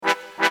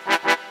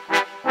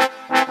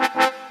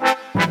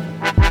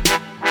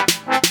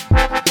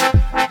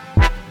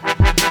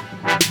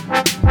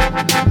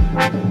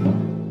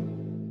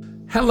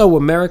Hello,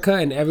 America,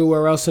 and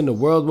everywhere else in the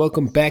world.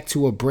 Welcome back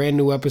to a brand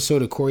new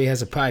episode of Corey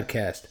Has a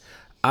Podcast.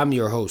 I'm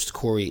your host,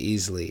 Corey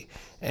Easley,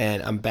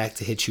 and I'm back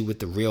to hit you with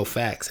the real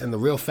facts. And the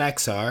real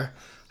facts are,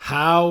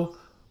 how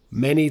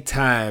many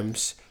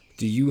times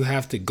do you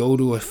have to go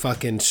to a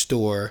fucking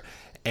store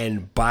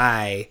and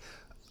buy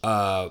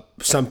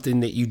something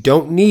that you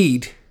don't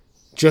need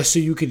just so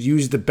you could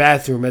use the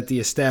bathroom at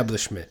the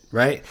establishment,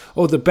 right?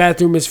 Oh, the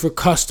bathroom is for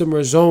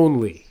customers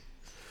only.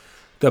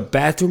 The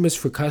bathroom is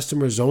for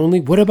customers only?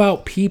 What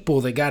about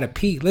people that gotta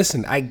pee?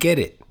 Listen, I get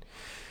it.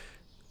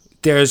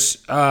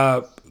 There's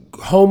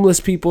homeless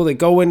people that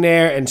go in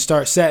there and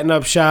start setting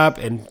up shop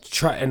and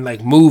try and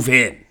like move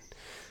in.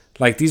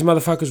 Like these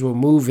motherfuckers will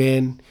move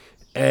in,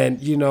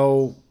 and you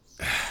know,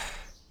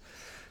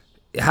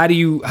 how do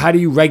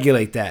you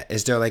regulate that?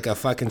 Is there like a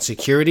fucking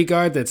security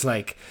guard that's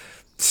like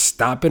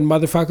stopping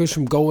motherfuckers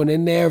from going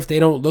in there if they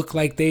don't look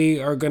like they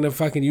are gonna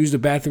fucking use the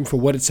bathroom for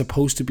what it's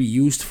supposed to be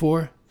used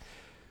for?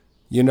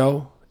 You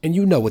know? And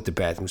you know what the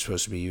bathroom's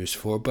supposed to be used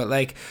for. But,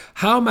 like,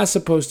 how am I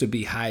supposed to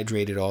be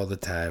hydrated all the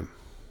time?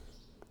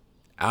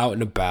 Out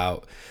and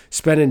about.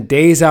 Spending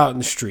days out in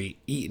the street.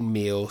 Eating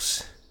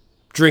meals.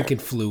 Drinking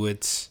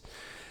fluids.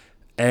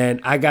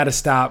 And I got to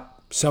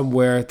stop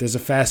somewhere. There's a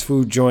fast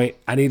food joint.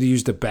 I need to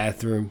use the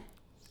bathroom.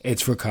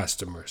 It's for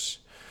customers.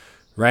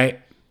 Right?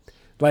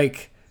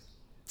 Like,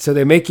 so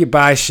they make you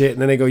buy shit,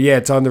 and then they go, yeah,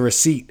 it's on the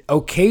receipt.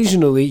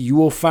 Occasionally, you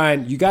will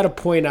find, you got to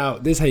point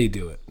out, this is how you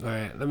do it. All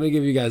right, let me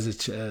give you guys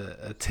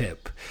a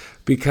tip.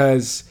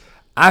 Because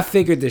I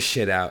figured this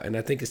shit out, and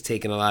I think it's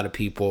taken a lot of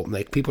people,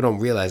 like people don't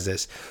realize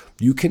this.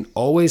 You can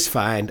always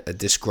find a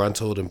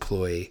disgruntled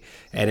employee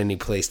at any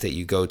place that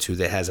you go to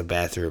that has a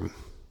bathroom,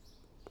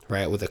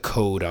 right, with a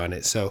code on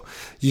it. So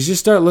you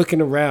just start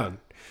looking around.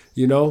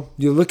 You know,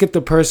 you look at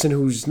the person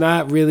who's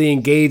not really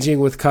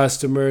engaging with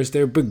customers.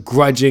 They're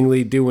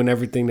begrudgingly doing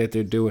everything that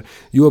they're doing.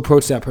 You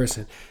approach that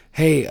person.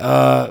 Hey,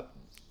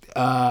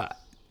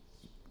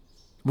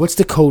 what's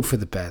the code for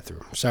the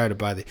bathroom? Sorry to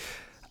bother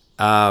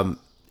you.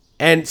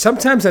 And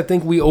sometimes I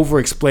think we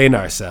over-explain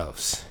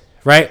ourselves,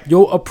 right?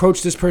 You'll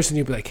approach this person.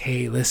 You'll be like,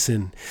 hey,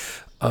 listen,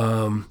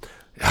 I'm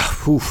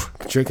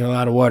drinking a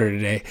lot of water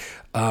today.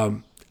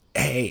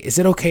 Hey, is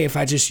it okay if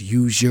I just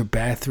use your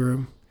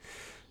bathroom?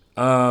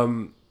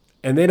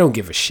 And they don't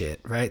give a shit,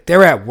 right?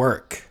 They're at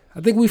work. I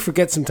think we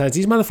forget sometimes.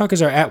 These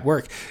motherfuckers are at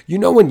work. You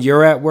know when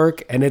you're at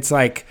work and it's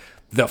like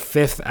the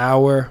 5th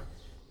hour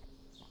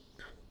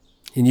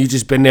and you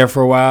just been there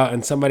for a while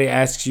and somebody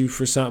asks you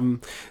for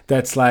something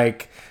that's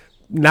like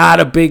not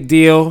a big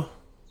deal,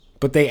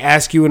 but they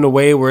ask you in a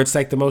way where it's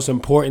like the most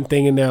important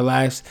thing in their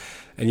lives,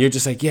 and you're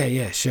just like,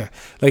 yeah, sure.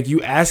 Like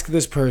you ask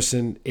this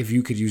person if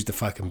you could use the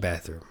fucking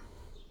bathroom.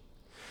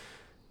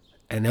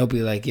 And they'll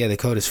be like, yeah, the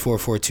code is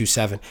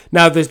 4427.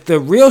 Now, the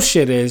real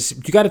shit is,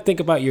 you got to think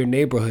about your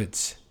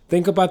neighborhoods.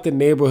 Think about the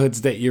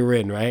neighborhoods that you're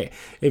in, right?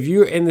 If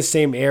you're in the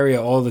same area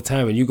all the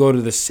time and you go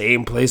to the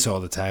same place all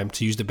the time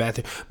to use the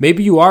bathroom,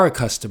 maybe you are a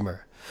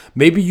customer.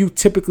 Maybe you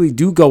typically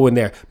do go in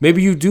there.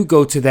 Maybe you do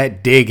go to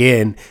that Dig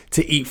Inn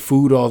to eat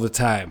food all the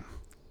time,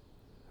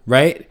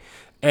 right?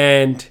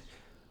 And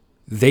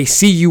they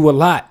see you a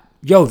lot.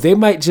 Yo, they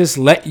might just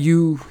let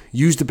you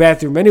use the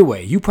bathroom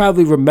anyway. You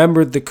probably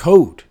remembered the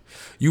code.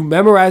 You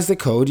memorize the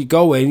code, you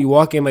go in, you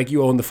walk in like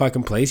you own the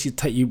fucking place,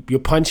 you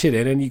punch it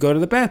in and you go to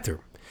the bathroom.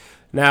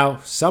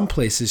 Now, some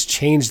places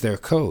change their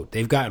code.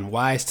 They've gotten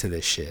wise to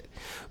this shit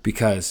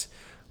because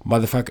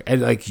motherfucker,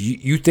 and like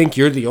you think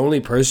you're the only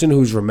person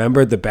who's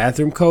remembered the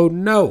bathroom code?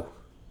 No,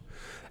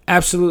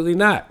 absolutely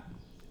not.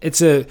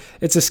 It's a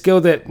skill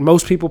that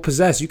most people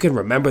possess. You can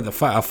remember a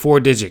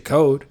 4-digit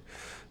code.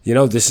 You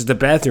know, this is the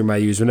bathroom I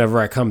use whenever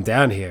I come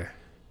down here.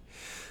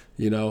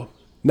 You know,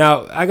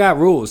 now I got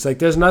rules. Like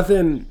there's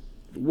nothing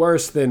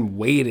worse than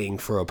waiting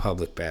for a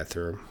public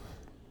bathroom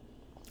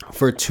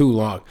for too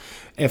long.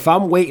 If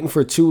I'm waiting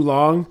for too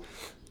long,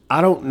 I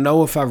don't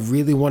know if I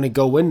really want to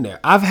go in there.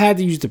 I've had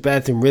to use the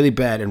bathroom really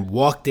bad and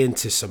walked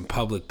into some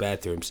public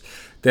bathrooms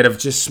that have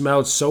just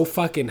smelled so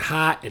fucking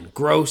hot and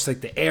gross.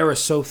 Like the air is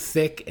so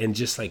thick and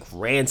just like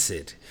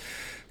rancid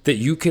that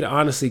you could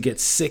honestly get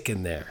sick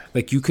in there.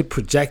 Like you could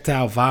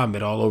projectile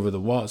vomit all over the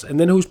walls. And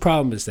then whose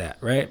problem is that,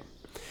 right?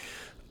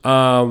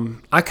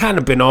 I kind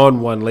of been on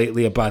one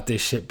lately about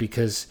this shit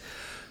because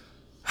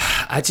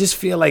I just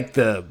feel like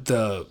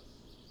the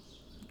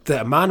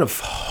amount of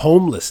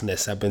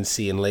homelessness I've been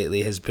seeing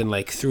lately has been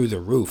like through the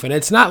roof, and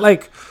it's not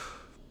like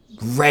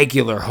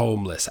regular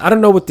homeless. I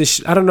don't know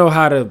I don't know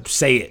how to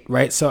say it,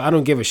 right? So I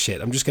don't give a shit.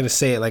 I'm just gonna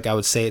say it like I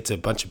would say it to a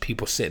bunch of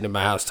people sitting in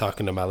my house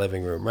talking to my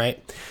living room,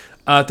 right?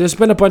 There's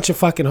been a bunch of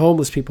fucking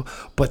homeless people,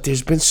 but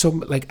there's been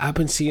I've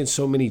been seeing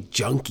so many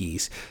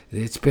junkies.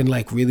 It's been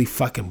like really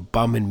fucking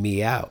bumming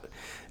me out.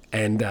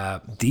 And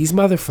these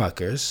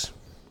motherfuckers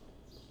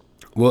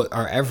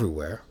are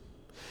everywhere.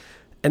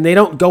 And they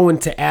don't go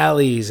into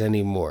alleys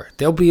anymore.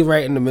 They'll be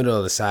right in the middle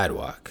of the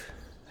sidewalk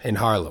in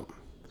Harlem,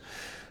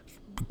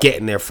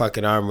 getting their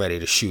fucking arm ready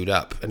to shoot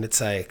up. And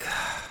it's like,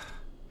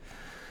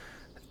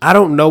 I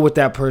don't know what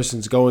that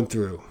person's going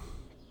through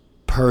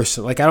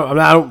person. Like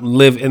I don't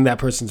live in that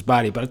person's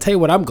body, but I'll tell you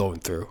what I'm going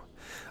through.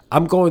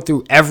 I'm going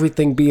through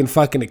everything being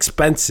fucking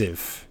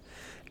expensive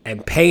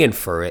and paying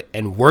for it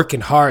and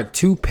working hard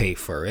to pay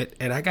for it.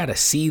 And I got to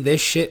see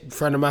this shit in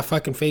front of my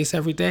fucking face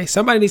every day.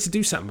 Somebody needs to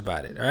do something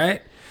about it. All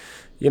right.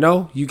 You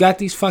know, you got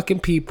these fucking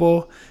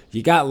people,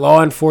 you got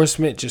law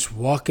enforcement just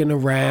walking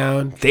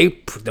around. They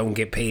don't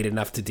get paid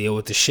enough to deal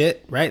with the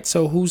shit, right?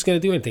 So who's going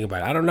to do anything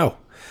about it? I don't know.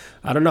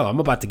 I'm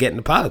about to get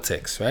into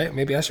politics, right?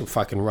 Maybe I should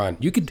fucking run.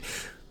 You could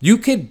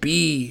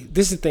be,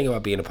 this is the thing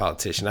about being a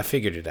politician. I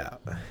figured it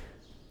out.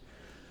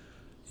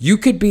 You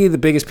could be the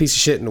biggest piece of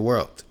shit in the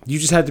world. You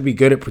just have to be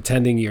good at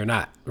pretending you're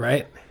not,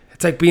 right?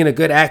 It's like being a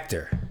good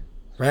actor,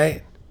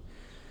 right?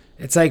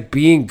 It's like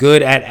being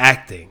good at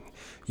acting,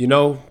 you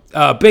know?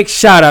 Big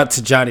shout out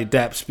to Johnny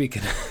Depp.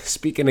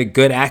 Speaking of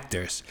good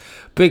actors,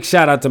 big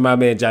shout out to my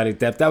man Johnny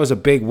Depp. That was a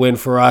big win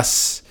for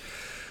us.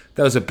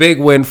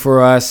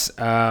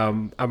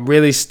 I'm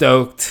really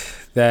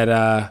stoked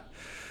that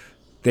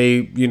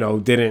they,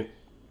 didn't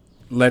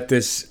let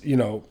this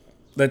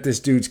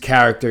dude's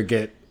character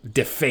get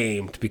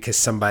defamed because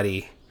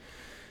somebody,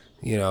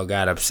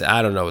 got upset.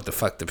 I don't know what the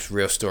fuck the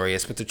real story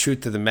is, but the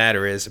truth of the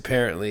matter is,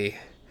 apparently,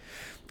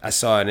 I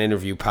saw an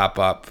interview pop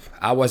up.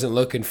 I wasn't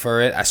looking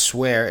for it. I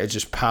swear it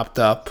just popped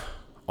up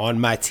on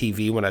my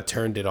TV when I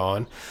turned it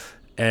on.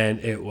 And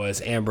it was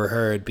Amber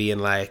Heard being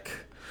like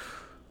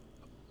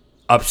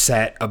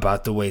upset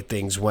about the way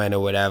things went or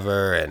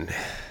whatever. And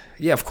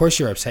yeah, of course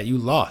you're upset. You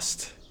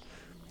lost.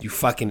 You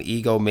fucking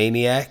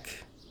egomaniac.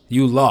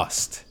 You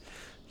lost.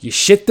 You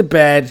shit the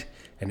bed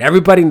and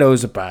everybody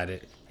knows about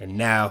it. And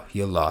now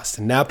you're lost.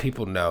 And now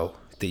people know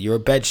that you're a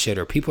bed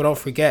shitter. People don't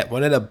forget.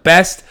 One of the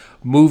best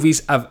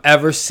movies I've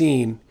ever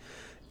seen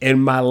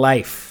in my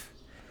life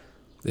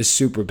is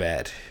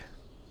Superbad.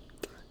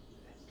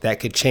 That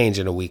could change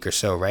in a week or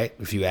so, right?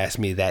 If you ask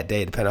me that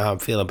day, depending on how I'm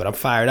feeling. But I'm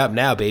fired up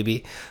now,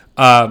 baby.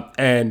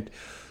 And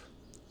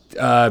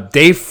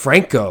Dave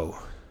Franco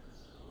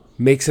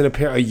makes an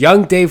appearance. A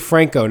young Dave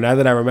Franco, now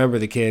that I remember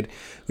the kid,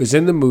 was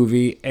in the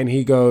movie. And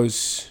he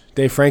goes,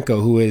 Dave Franco,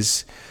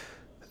 who's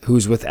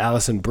with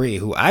Alison Brie,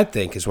 who I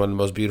think is one of the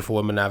most beautiful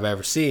women I've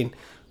ever seen.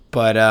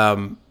 But,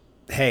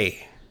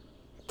 hey,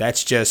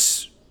 that's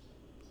just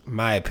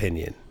my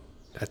opinion.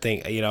 I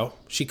think,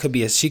 she could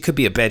be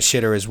a bed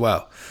shitter as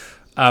well.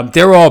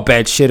 They're all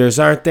bed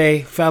shitters, aren't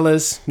they,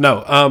 fellas?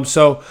 No.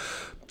 So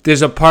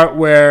there's a part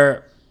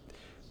where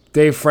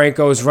Dave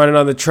Franco is running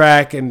on the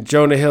track and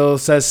Jonah Hill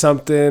says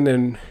something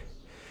and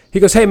he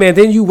goes, "Hey man,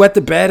 didn't you wet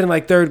the bed in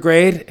like third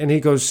grade?" And he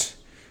goes,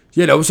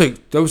 "Yeah, that was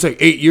like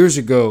 8 years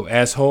ago,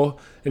 asshole."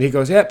 And he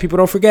goes, "Yeah, people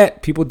don't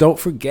forget. People don't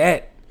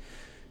forget.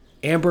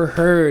 Amber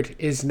Heard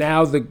is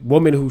now the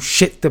woman who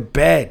shit the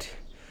bed."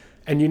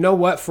 And you know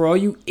what? For all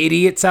you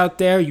idiots out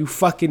there, you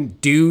fucking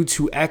dudes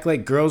who act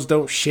like girls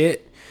don't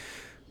shit,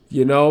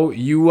 you're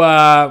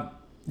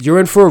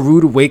in for a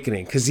rude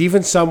awakening. Because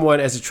even someone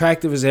as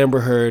attractive as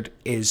Amber Heard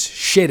is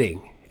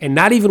shitting. And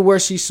not even where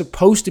she's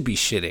supposed to be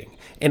shitting.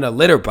 In a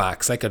litter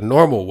box like a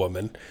normal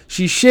woman.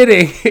 She's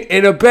shitting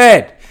in a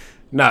bed.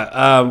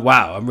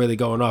 Wow, I'm really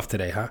going off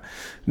today, huh?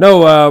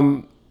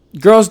 No,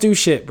 girls do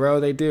shit, bro.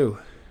 They do.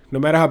 No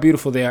matter how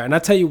beautiful they are. And I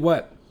tell you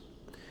what,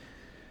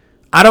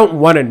 I don't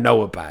want to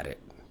know about it.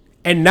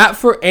 And not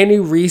for any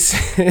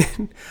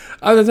reason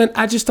other than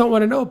I just don't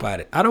want to know about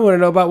it. I don't want to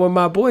know about when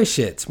my boy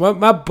shits.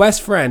 My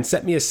best friend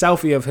sent me a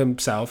selfie of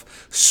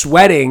himself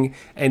sweating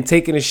and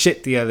taking a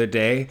shit the other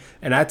day.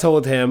 And I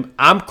told him,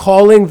 I'm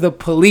calling the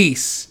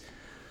police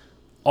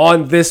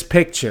on this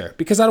picture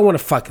because I don't want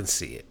to fucking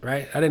see it,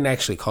 right? I didn't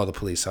actually call the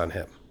police on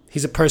him.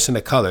 He's a person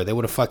of color. They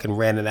would have fucking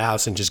ran in the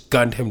house and just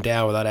gunned him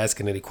down without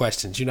asking any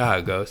questions. You know how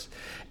it goes.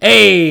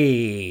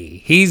 Hey,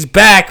 he's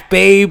back,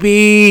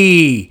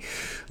 baby.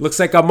 Looks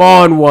like I'm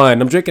on one.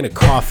 I'm drinking a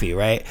coffee,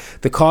 right?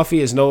 The coffee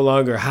is no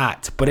longer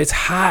hot, but it's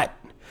hot.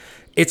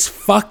 It's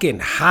fucking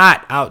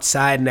hot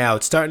outside now.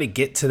 It's starting to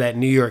get to that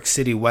New York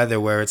City weather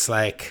where it's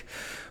like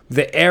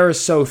the air is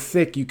so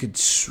thick you could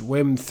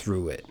swim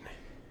through it.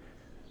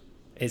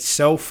 It's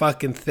so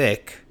fucking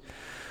thick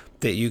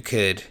that you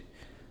could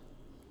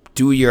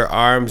do your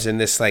arms in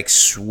this like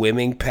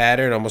swimming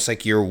pattern, almost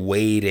like you're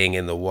wading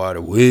in the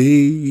water.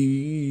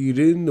 Wade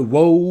in the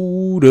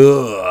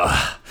water.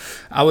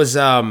 I was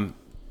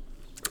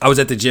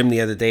at the gym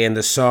the other day and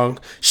the song,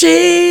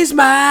 "She's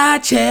my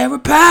cherry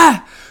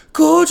pie,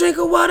 cool drink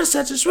of water,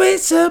 such a sweet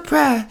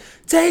surprise,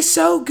 tastes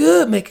so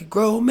good, make a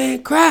grown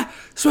man cry,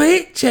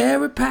 sweet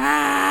cherry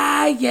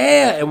pie,"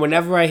 yeah. And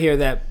whenever I hear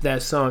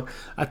that song,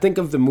 I think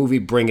of the movie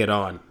Bring It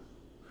On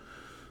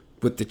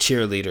with the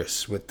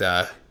cheerleaders, with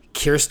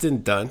Kirsten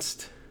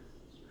Dunst.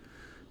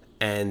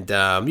 And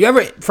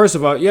first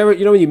of all, you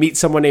know when you meet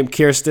someone named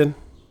Kirsten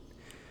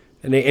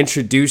and they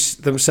introduce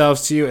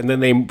themselves to you and then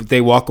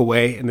they walk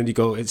away and then you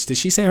go, did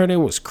she say her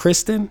name was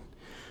Kristen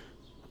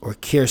or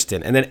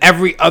Kirsten? And then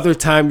every other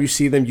time you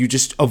see them, you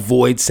just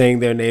avoid saying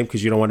their name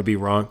because you don't want to be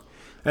wrong.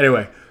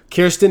 Anyway,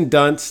 Kirsten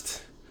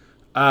Dunst,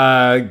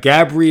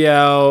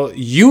 Gabrielle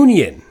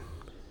Union.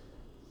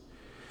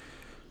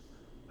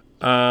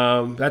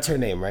 That's her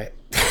name, right?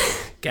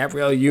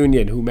 Gabrielle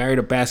Union, who married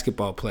a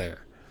basketball player.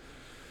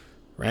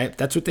 Right?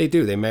 That's what they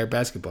do. They marry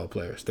basketball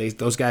players.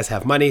 Those guys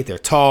have money. They're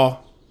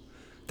tall.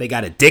 They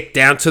got a dick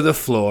down to the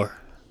floor.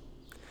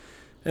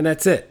 And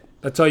that's it.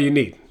 That's all you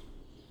need.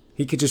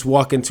 He could just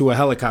walk into a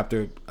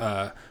helicopter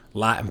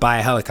lot and buy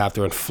a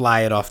helicopter and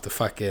fly it off the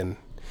fucking...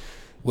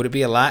 Would it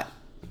be a lot?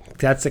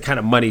 That's the kind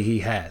of money he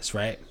has,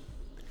 right?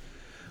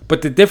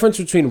 But the difference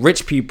between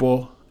rich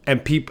people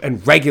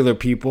and regular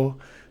people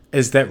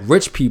is that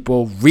rich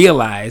people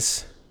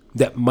realize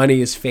that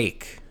money is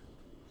fake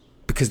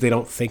because they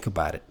don't think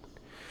about it.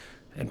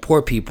 And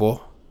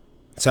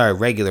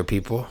regular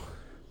people,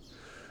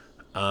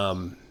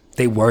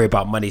 they worry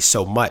about money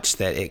so much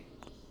that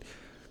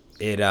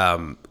it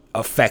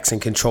affects and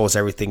controls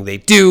everything they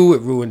do.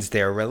 It ruins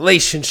their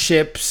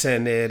relationships,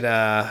 and it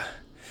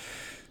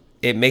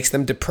makes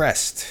them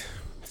depressed.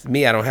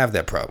 Me, I don't have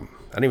that problem.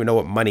 I don't even know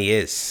what money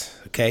is,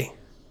 okay?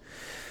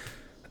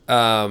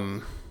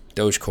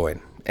 Dogecoin.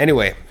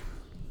 Anyway.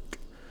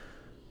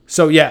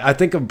 So, yeah, I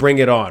think of Bring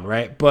It On,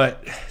 right?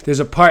 But there's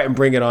a part in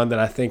Bring It On that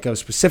I think of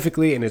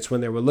specifically, and it's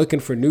when they were looking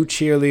for new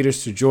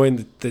cheerleaders to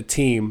join the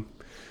team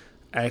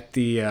at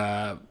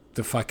the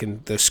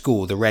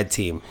school, the red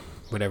team,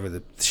 whatever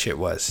the shit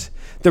was.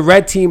 The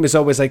red team is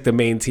always like the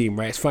main team,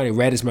 right? It's funny.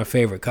 Red is my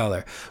favorite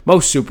color.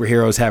 Most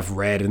superheroes have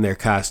red in their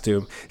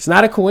costume. It's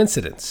not a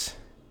coincidence.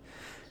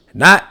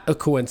 Not a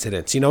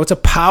coincidence. You know, it's a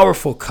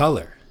powerful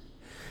color.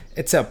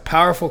 It's a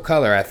powerful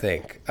color, I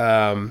think.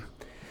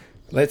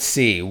 Let's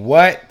see.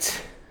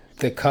 What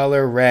the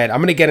color red... I'm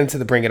going to get into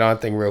the Bring It On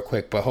thing real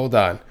quick, but hold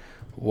on.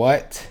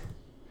 What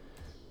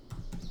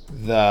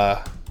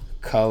the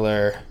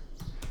color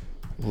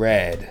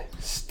red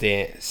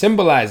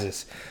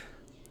symbolizes.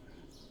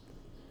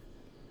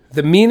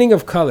 The meaning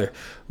of color.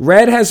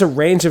 Red has a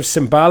range of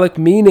symbolic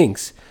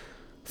meanings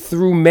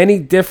through many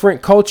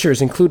different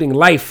cultures, including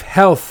life,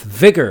 health,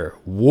 vigor,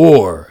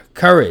 war,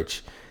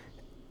 courage,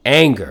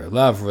 anger,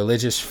 love,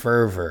 religious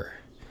fervor.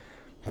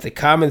 The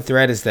common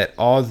thread is that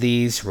all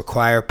these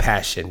require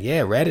passion.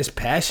 Yeah, red is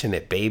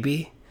passionate,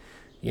 baby.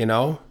 You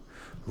know,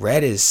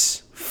 red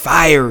is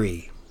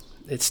fiery.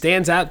 It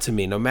stands out to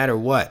me no matter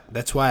what.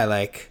 That's why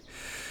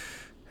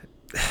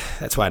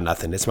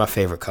nothing. It's my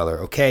favorite color,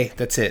 okay?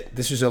 That's it.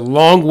 This is a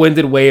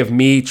long-winded way of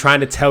me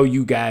trying to tell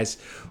you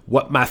guys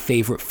what my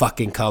favorite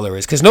fucking color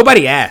is. Because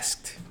nobody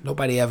asked.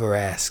 Nobody ever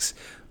asks.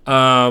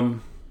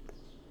 Do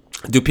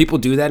people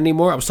do that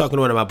anymore? I was talking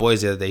to one of my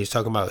boys the other day. He was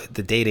talking about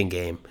the dating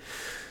game.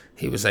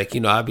 He was like,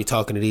 I'd be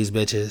talking to these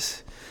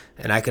bitches,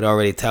 and I could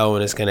already tell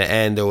when it's going to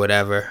end or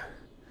whatever.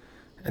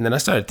 And then I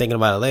started thinking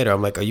about it later.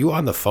 I'm like, are you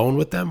on the phone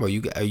with them or are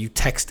you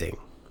texting?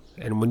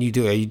 And when you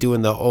do, are you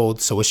doing the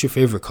old, so what's your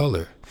favorite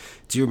color?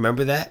 Do you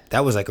remember that?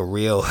 That was like a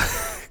real,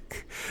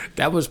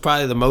 that was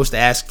probably the most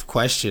asked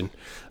question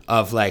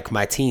of like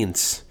my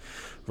teens,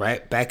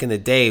 right? Back in the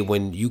day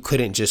when you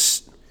couldn't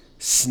just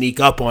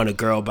sneak up on a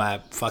girl by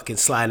fucking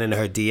sliding into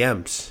her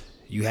DMs.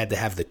 You had to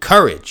have the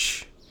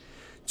courage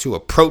to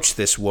approach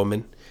this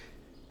woman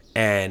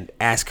and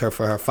ask her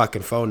for her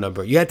fucking phone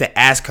number. You had to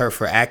ask her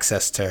for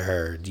access to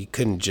her. You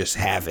couldn't just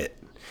have it.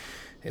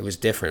 It was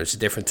different. It was a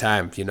different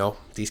time, you know?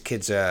 These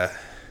kids, they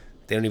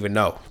don't even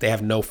know. They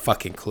have no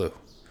fucking clue,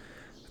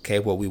 okay,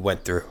 what we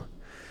went through.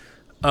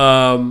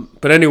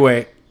 But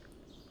anyway,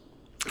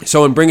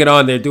 so in Bring It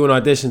On, they're doing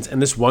auditions,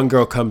 and this one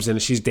girl comes in,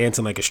 and she's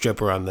dancing like a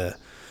stripper on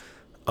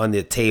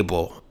the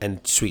table, and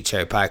Sweet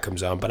Cherry Pie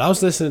comes on. But I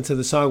was listening to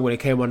the song when it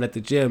came on at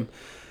the gym,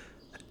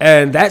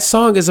 and that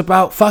song is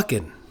about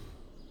fucking.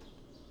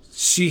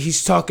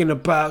 He's talking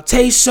about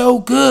taste so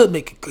good.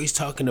 He's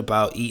talking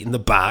about eating the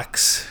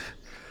box.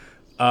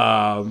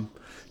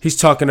 He's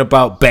talking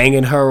about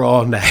banging her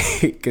all night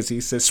because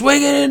he says,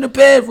 swing it in the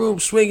bedroom,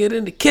 swing it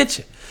in the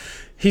kitchen.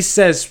 He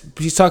says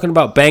he's talking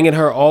about banging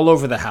her all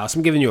over the house.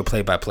 I'm giving you a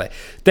play-by-play.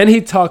 Then he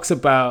talks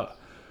about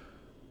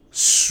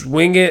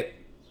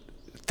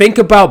think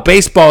about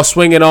baseball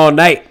swinging all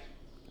night.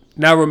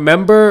 Now,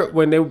 remember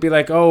when they would be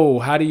like, oh,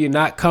 how do you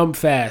not come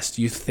fast?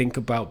 You think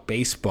about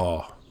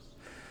baseball.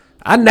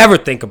 I never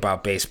think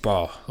about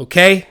baseball,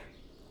 okay?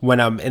 When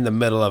I'm in the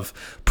middle of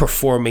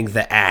performing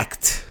the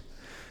act.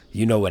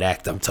 You know what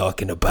act I'm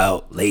talking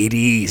about,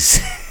 ladies.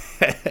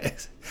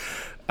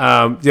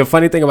 The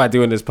funny thing about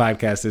doing this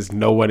podcast is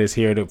no one is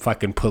here to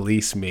fucking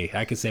police me.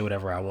 I can say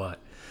whatever I want.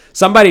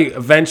 Somebody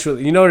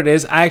eventually, you know what it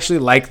is? I actually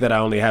like that I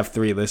only have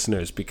 3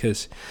 listeners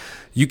because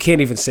you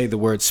can't even say the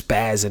word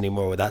spaz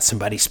anymore without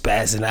somebody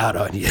spazzing out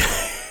on you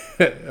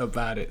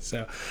about it.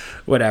 So,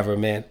 whatever,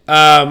 man.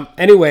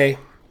 Anyway,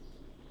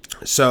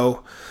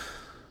 so,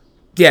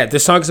 yeah,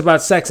 this song's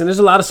about sex, and there's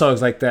a lot of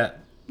songs like that.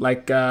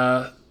 Like,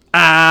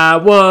 I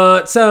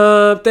want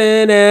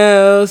something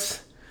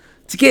else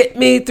to get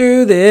me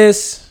through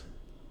this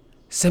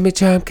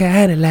semi-charm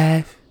kind of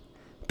life,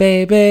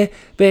 baby,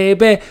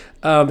 baby.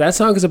 That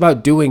song is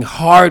about doing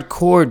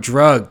hardcore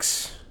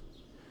drugs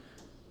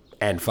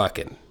and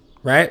fucking,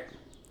 right?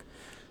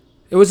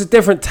 It was a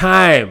different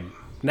time.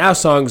 Now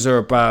songs are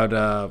about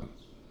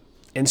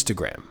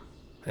Instagram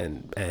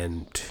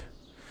and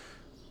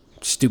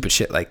stupid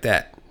shit like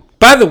that.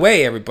 By the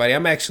way, everybody,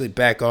 I'm actually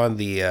back on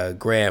the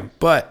gram,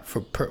 but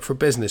for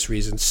business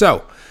reasons.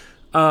 So,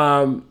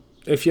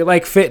 if you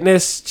like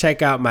fitness,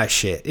 check out my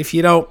shit. If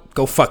you don't,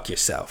 go fuck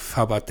yourself.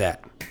 How about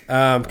that?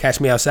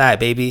 Catch me outside,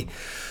 baby.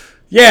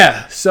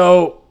 Yeah,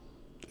 so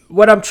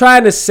what I'm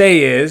trying to say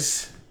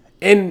is,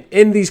 in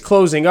these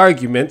closing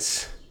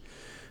arguments,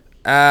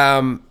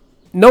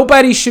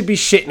 nobody should be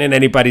shitting in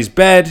anybody's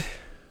bed.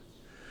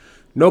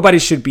 Nobody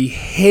should be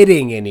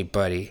hitting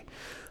anybody.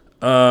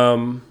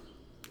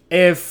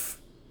 If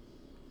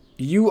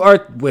you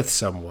are with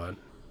someone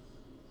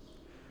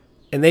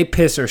and they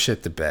piss or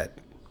shit the bed,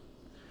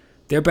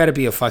 there better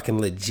be a fucking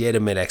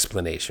legitimate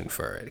explanation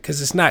for it,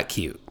 because it's not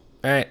cute,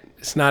 right?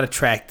 It's not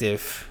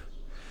attractive,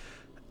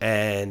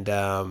 and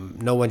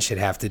no one should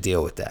have to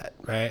deal with that,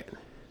 right?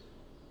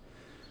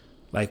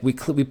 Like, we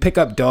pick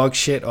up dog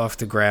shit off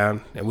the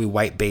ground and we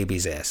wipe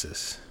babies'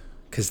 asses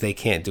because they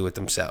can't do it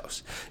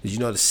themselves. Did you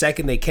know the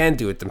second they can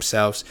do it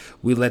themselves,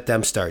 we let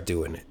them start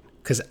doing it?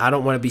 Because I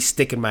don't want to be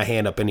sticking my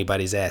hand up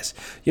anybody's ass.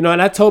 You know,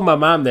 and I told my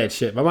mom that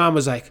shit. My mom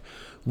was like,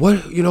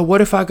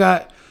 what if I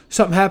got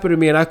something happened to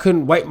me and I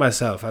couldn't wipe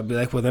myself? I'd be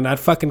like, well, then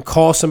I'd fucking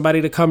call somebody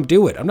to come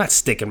do it. I'm not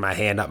sticking my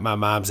hand up my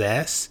mom's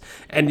ass.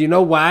 And you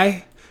know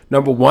why?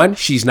 Number one,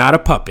 she's not a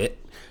puppet.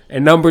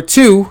 And number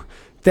two,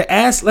 the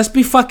ass, let's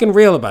be fucking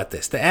real about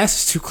this. The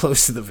ass is too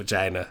close to the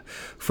vagina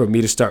for me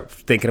to start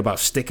thinking about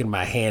sticking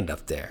my hand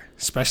up there,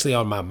 especially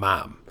on my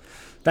mom.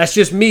 That's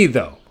just me,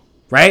 though,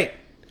 right?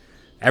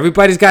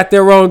 Everybody's got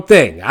their own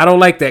thing. I don't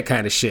like that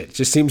kind of shit. It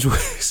just seems a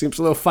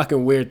little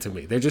fucking weird to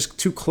me. They're just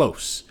too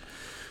close.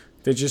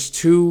 They're just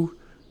too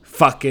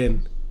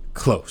fucking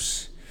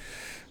close.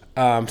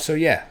 So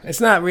yeah, it's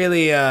not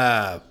really,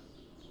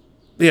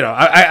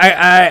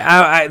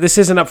 this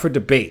isn't up for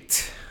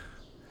debate.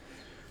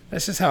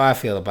 That's just how I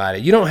feel about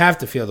it. You don't have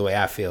to feel the way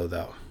I feel,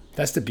 though.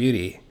 That's the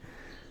beauty.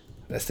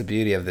 That's the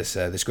beauty of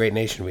this great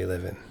nation we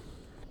live in.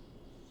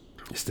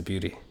 It's the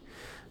beauty.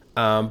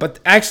 But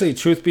actually,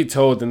 truth be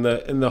told, in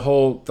the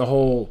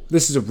whole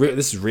this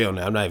is real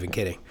now. I'm not even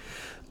kidding.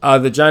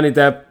 The Johnny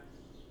Depp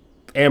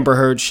Amber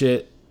Heard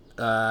shit.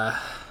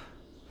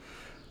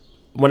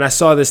 When I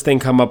saw this thing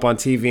come up on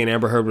TV and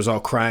Amber Heard was all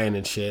crying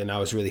and shit, and I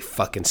was really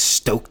fucking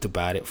stoked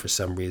about it for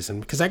some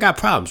reason, because I got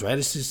problems, right?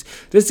 This is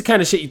the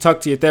kind of shit you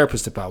talk to your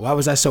therapist about. Why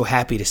was I so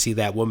happy to see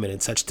that woman in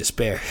such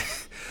despair?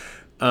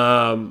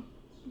 Why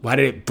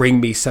did it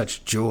bring me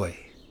such joy?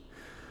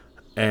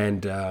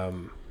 And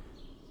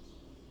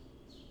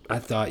I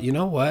thought, you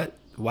know what?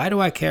 Why do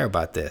I care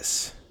about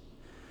this?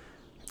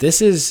 This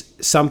is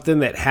something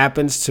that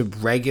happens to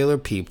regular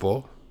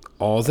people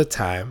all the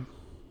time.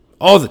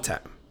 All the time.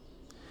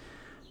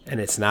 And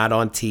it's not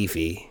on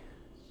TV.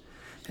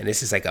 And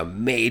this is like a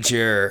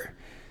major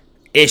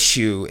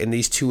issue in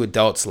these two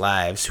adults'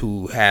 lives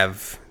who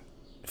have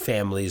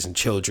families and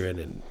children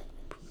and,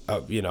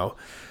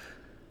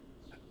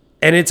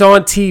 and it's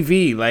on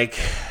TV. Like,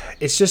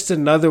 it's just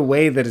another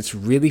way that it's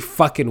really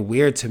fucking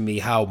weird to me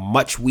how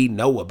much we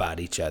know about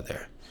each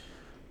other.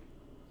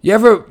 You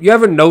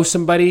ever know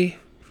somebody,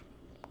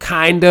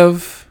 kind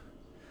of,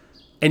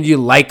 and you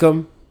like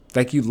them?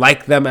 Like, you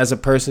like them as a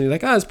person. You're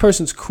like, oh, this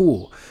person's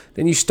cool.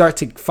 Then you start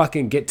to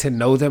fucking get to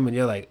know them, and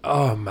you're like,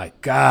 oh, my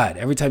God.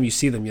 Every time you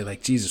see them, you're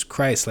like, Jesus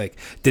Christ. Like,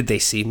 did they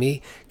see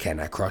me? Can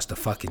I cross the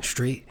fucking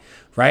street?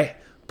 Right?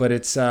 But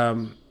it's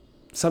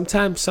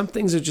sometimes some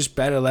things are just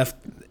better left.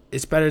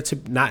 It's better to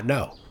not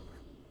know.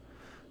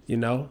 You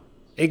know?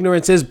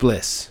 Ignorance is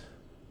bliss.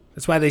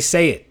 That's why they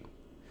say it.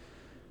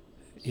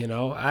 You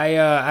know?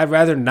 I'd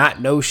rather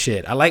not know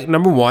shit.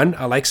 Number one,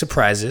 I like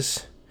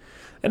surprises.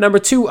 And number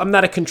two, I'm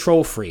not a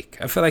control freak.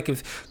 I feel like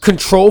if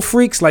control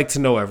freaks like to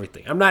know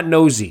everything. I'm not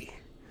nosy.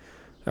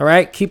 All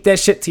right? Keep that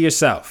shit to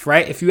yourself,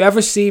 right? If you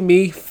ever see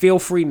me, feel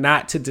free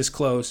not to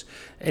disclose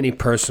any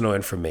personal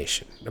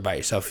information about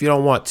yourself if you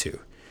don't want to.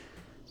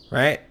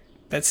 Right?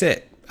 That's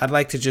it. I'd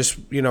like to just,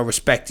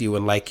 respect you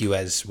and like you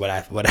as what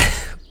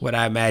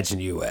I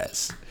imagine you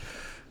as.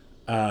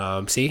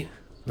 See?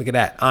 Look at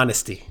that.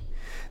 Honesty.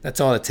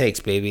 That's all it takes,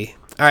 baby.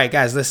 All right,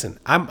 guys, listen.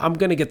 I'm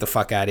going to get the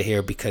fuck out of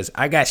here because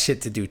I got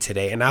shit to do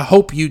today, and I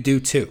hope you do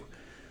too.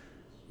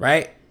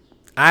 Right?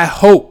 I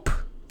hope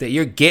that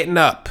you're getting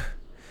up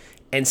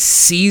and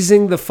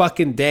seizing the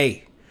fucking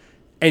day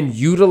and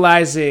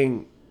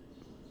utilizing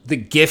the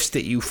gifts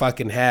that you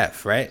fucking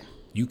have, right?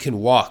 You can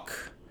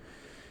walk.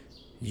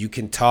 You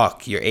can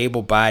talk. You're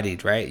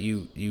able-bodied, right?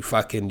 You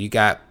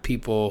got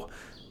people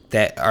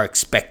that are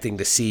expecting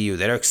to see you,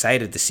 that are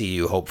excited to see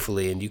you,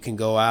 hopefully, and you can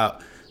go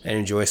out and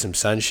enjoy some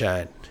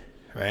sunshine.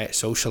 Right?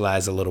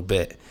 Socialize a little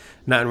bit.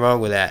 Nothing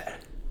wrong with that.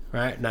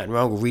 Right? Nothing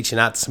wrong with reaching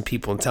out to some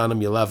people and telling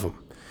them you love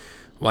them.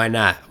 Why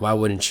not? Why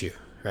wouldn't you?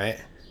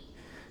 Right?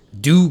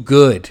 Do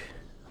good.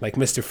 Like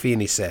Mr.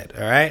 Feeney said.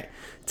 All right?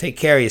 Take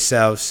care of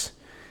yourselves.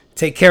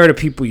 Take care of the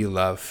people you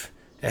love.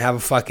 And have a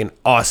fucking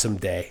awesome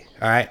day.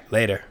 All right?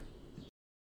 Later.